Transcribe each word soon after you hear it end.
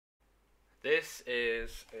This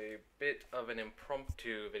is a bit of an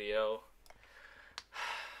impromptu video.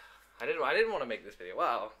 I didn't want to make this video.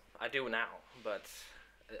 Well, I do now, but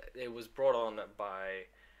it was brought on by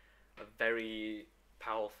a very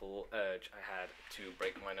powerful urge I had to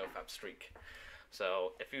break my nofap streak.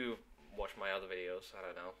 So if you watch my other videos, I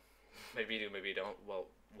don't know, maybe you do, maybe you don't. Well,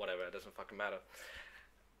 whatever. It doesn't fucking matter.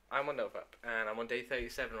 I'm on nofap, and I'm on day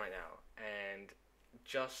 37 right now. And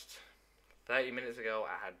just 30 minutes ago,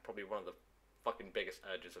 I had probably one of the fucking biggest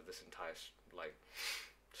urges of this entire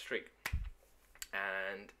streak,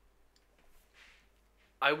 and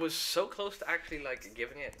I was so close to actually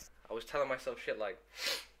giving in. I was telling myself shit like,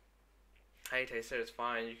 "Hey Taser, it's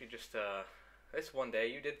fine. You could just this one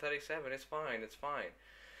day you did 37. It's fine. It's fine."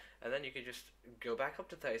 And then you could just go back up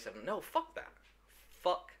to 37. No, fuck that.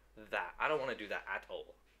 Fuck that. I don't want to do that at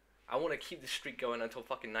all. I want to keep the streak going until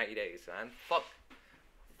fucking 90 days, man.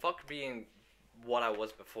 Fuck being what I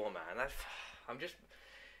was before, man.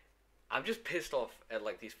 I'm just pissed off at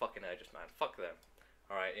these fucking urges, man. Fuck them.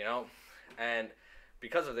 Alright, you know? And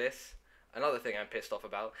because of this, another thing I'm pissed off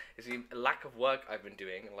about is the lack of work I've been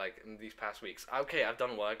doing, in these past weeks. Okay, I've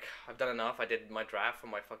done work. I've done enough. I did my draft for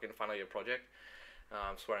my fucking final year project.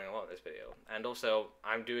 I'm swearing a lot in this video. And also,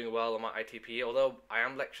 I'm doing well on my ITP, although I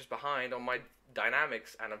am lectures behind on my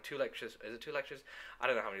dynamics, and I'm 2 lectures. Is it 2 lectures? I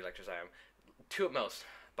don't know how many lectures I am. 2 at most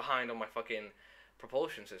behind on my fucking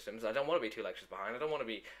propulsion systems. I don't want to be 2 lectures behind. I don't want to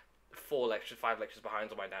be 4 lectures, 5 lectures behind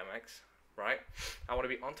on my dynamics, right? I want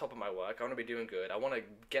to be on top of my work. I want to be doing good. I want to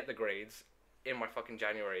get the grades in my fucking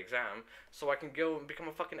January exam so I can go and become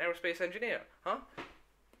a fucking aerospace engineer, huh?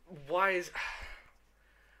 Why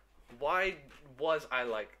was I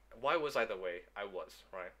the way I was,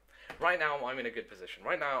 right? Right now, I'm in a good position.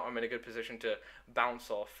 Right now, I'm in a good position to bounce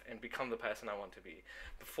off and become the person I want to be.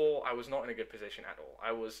 Before, I was not in a good position at all.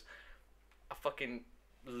 I was a fucking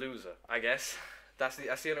loser, I guess. That's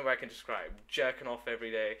the only way I can describe. Jerking off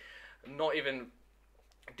every day, not even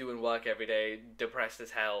doing work every day, depressed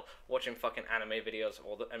as hell, watching fucking anime videos.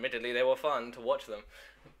 Admittedly, they were fun to watch them.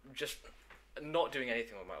 Just not doing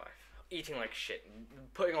anything with my life. Eating like shit.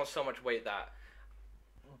 Putting on so much weight that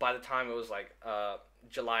by the time it was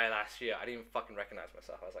July last year, I didn't even fucking recognize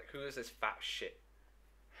myself. I was like, who is this fat shit?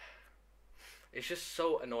 It's just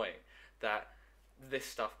so annoying that this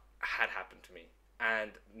stuff had happened to me.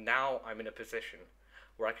 And now I'm in a position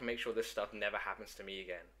where I can make sure this stuff never happens to me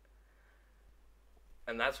again.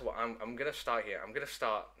 And that's what I'm gonna start here. I'm gonna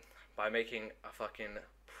start by making a fucking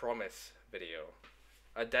promise video,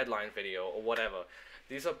 a deadline video, or whatever.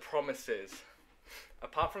 These are promises.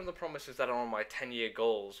 Apart from the promises that are on my 10-year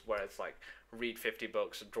goals, where it's read 50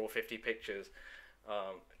 books, draw 50 pictures,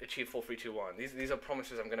 achieve 4, 3, 2, 1. These are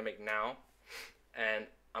promises I'm gonna make now, and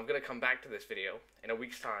I'm gonna come back to this video in a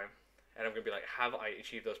week's time, and I'm gonna be like, have I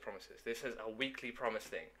achieved those promises? This is a weekly promise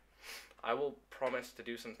thing. I will promise to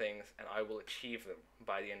do some things, and I will achieve them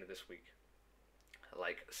by the end of this week.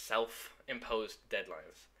 Self-imposed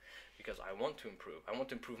deadlines. Because I want to improve. I want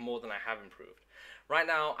to improve more than I have improved. Right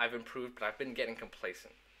now, I've improved, but I've been getting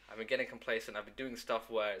complacent. I've been doing stuff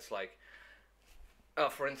where it's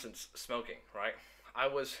for instance, smoking, right? I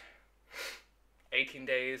was 18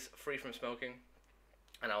 days free from smoking,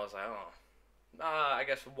 and I was like, I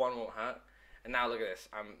guess 1 won't hurt. And now look at this,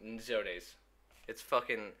 I'm 0 days. It's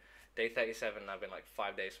fucking day 37, and I've been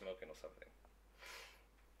 5 days smoking or something.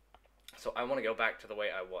 So I want to go back to the way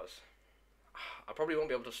I was. I probably won't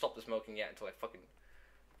be able to stop the smoking yet until I fucking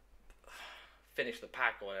finish the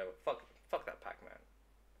pack or whatever. Fuck that pack, man.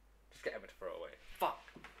 Just get everything to throw away. Fuck.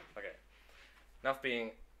 Okay. Enough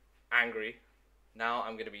being angry. Now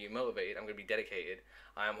I'm going to be motivated. I'm going to be dedicated.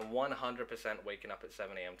 I am 100% waking up at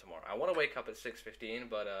 7 a.m. tomorrow. I want to wake up at 6:15,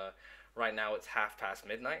 but right now it's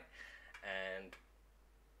midnight, and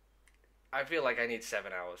I feel like I need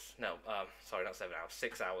 7 hours. No, sorry, not 7 hours.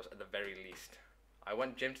 6 hours at the very least. I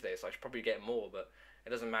went gym today, so I should probably get more, but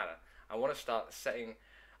it doesn't matter. I want to start setting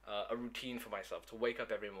a routine for myself to wake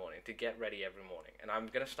up every morning, to get ready every morning. And I'm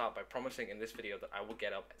going to start by promising in this video that I will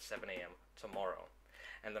get up at 7 a.m. tomorrow.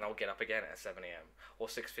 And then I'll get up again at 7 a.m. or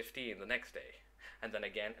 6:15 the next day. And then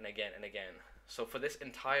again and again and again. So for this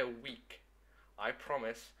entire week, I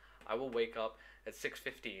promise I will wake up at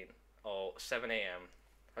 6:15 or 7 a.m.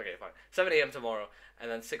 Okay, fine. 7 a.m. tomorrow,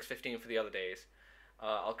 and then 6:15 for the other days.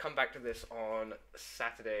 I'll come back to this on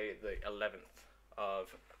Saturday, the 11th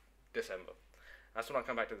of December. That's when I'll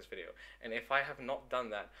come back to this video. And if I have not done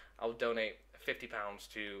that, I'll donate £50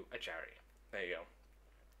 to a charity. There you go.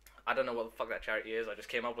 I don't know what the fuck that charity is. I just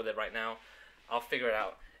came up with it right now. I'll figure it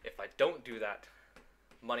out. If I don't do that,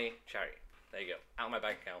 money, charity. There you go, out of my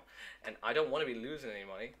bank account. And I don't want to be losing any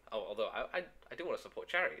money. Oh, although I do want to support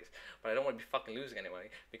charities, but I don't want to be fucking losing any money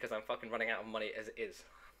because I'm fucking running out of money as it is.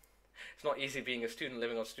 It's not easy being a student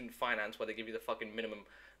living on student finance where they give you the fucking minimum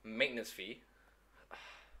maintenance fee.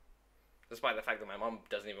 Despite the fact that my mom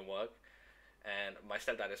doesn't even work, and my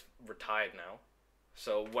stepdad is retired now.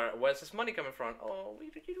 So where's this money coming from? Oh, you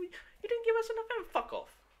didn't give us enough time. Fuck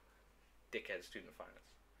off, dickhead student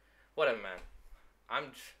finance. Whatever, man.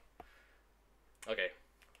 Okay.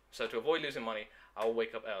 So to avoid losing money, I will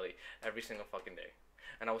wake up early every single fucking day,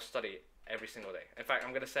 and I will study every single day. In fact,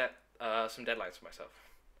 I'm gonna set some deadlines for myself.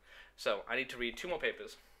 So I need to read 2 more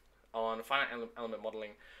papers on finite element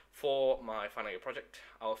modeling for my final year project.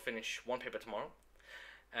 I'll finish 1 paper tomorrow,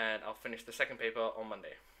 and I'll finish the 2nd paper on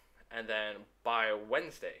Monday. And then by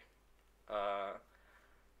Wednesday, I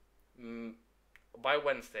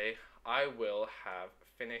will have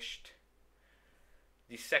finished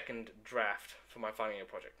the 2nd draft for my final year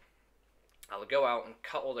project. I'll go out and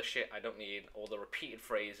cut all the shit I don't need, all the repeated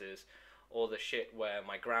phrases, all the shit where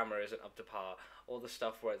my grammar isn't up to par, all the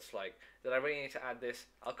stuff where it's like, did I really need to add this?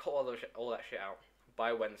 I'll cut all that shit out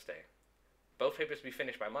by Wednesday. Both papers will be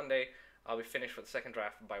finished by Monday. I'll be finished for the 2nd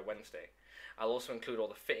draft by Wednesday. I'll also include all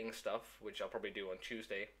the fitting stuff, which I'll probably do on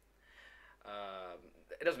Tuesday.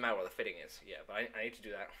 It doesn't matter what the fitting is, yeah, but I need to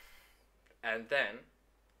do that. And then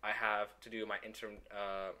I have to do my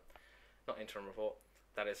not interim report.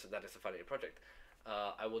 That is the final year project.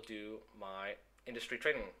 I will do my industry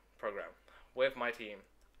training program with my team.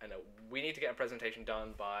 I know we need to get a presentation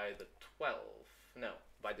done by the 12th. No,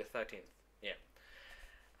 by the 13th. Yeah.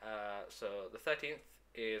 So the 13th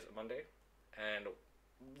is Monday, and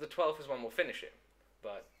the 12th is when we'll finish it.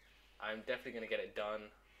 But I'm definitely going to get it done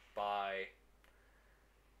by,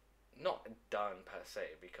 not done per se,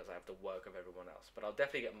 because I have the work of everyone else, but I'll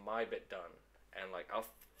definitely get my bit done, and like I'll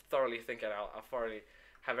thoroughly think it out. I'll thoroughly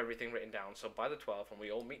have everything written down. So by the 12th, when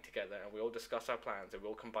we all meet together and we all discuss our plans and we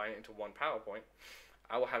all combine it into one PowerPoint,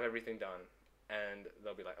 I will have everything done, and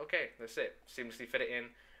they'll be like, okay, that's it. Seamlessly fit it in.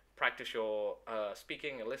 Practice your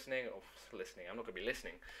speaking and listening. I'm not going to be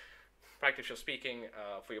listening. Practice your speaking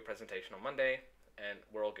for your presentation on Monday, and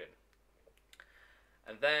we're all good.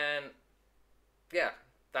 And then, yeah,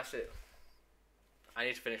 that's it. I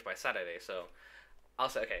need to finish by Saturday, so I'll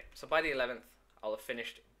say, okay, so by the 11th, I'll have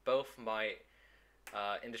finished both my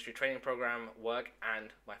industry training program work and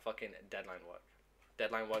my fucking deadline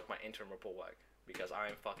work, my interim report work, because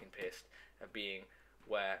I'm fucking pissed at being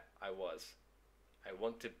where I was. I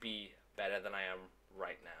want to be better than I am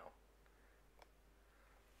right now.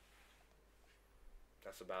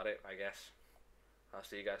 That's about it, I guess. I'll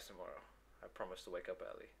see you guys tomorrow. I promise to wake up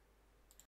early.